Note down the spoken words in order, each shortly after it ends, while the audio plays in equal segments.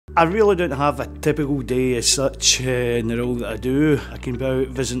I really don't have a typical day as such in the role that I do. I can be out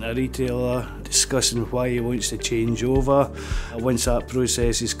visiting a retailer, discussing why he wants to change over. Once that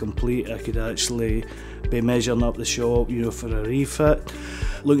process is complete, I could actually be measuring up the shop, for a refit,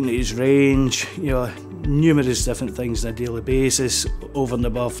 looking at his range, numerous different things on a daily basis, over and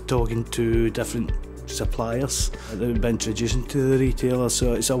above talking to different suppliers that have been introduced to the retailer,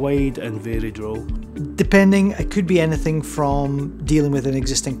 so it's a wide and varied role. Depending, it could be anything from dealing with an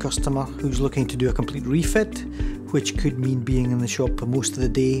existing customer who's looking to do a complete refit, which could mean being in the shop for most of the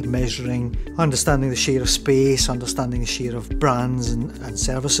day, measuring, understanding the share of space, understanding the share of brands and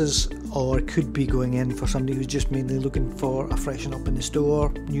services, or it could be going in for somebody who's just mainly looking for a freshen up in the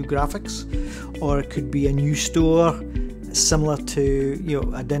store, new graphics, or it could be a new store, similar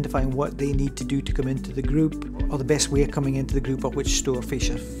to identifying what they need to do to come into the group, or the best way of coming into the group, or which store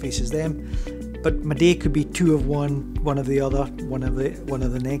faces them. But my day could be two of one of the other, one of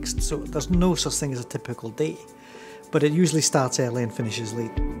the next. So there's no such thing as a typical day, but it usually starts early and finishes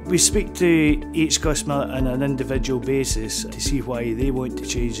late. We speak to each customer on an individual basis to see why they want to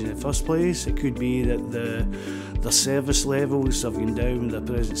change in the first place. It could be that the service levels have gone down with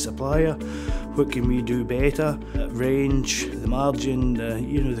the present supplier. What can we do better? Range, the margin,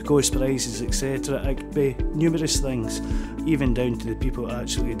 the cost prices, etc. It could be numerous things, even down to the people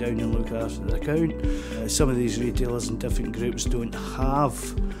actually down and look after the account. Some of these retailers in different groups don't have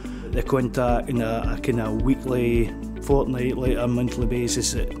the contact in a kind of weekly, fortnightly or monthly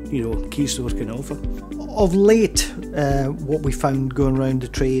basis that Key Store can offer. Of late, what we found going around the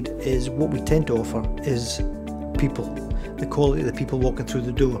trade is what we tend to offer is people, the quality of the people walking through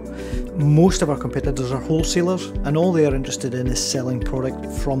the door. Most of our competitors are wholesalers, and all they are interested in is selling product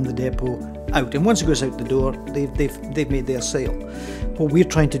from the depot out. And once it goes out the door, they've made their sale. What we're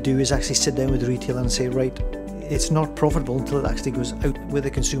trying to do is actually sit down with the retailer and say, right, it's not profitable until it actually goes out with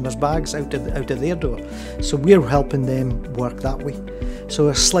the consumer's bags out of their door. So we're helping them work that way. So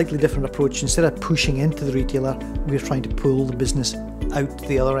a slightly different approach. Instead of pushing into the retailer, we're trying to pull the business out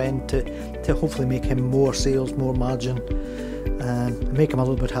the other end to hopefully make him more sales, more margin, and make him a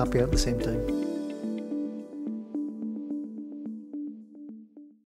little bit happier at the same time.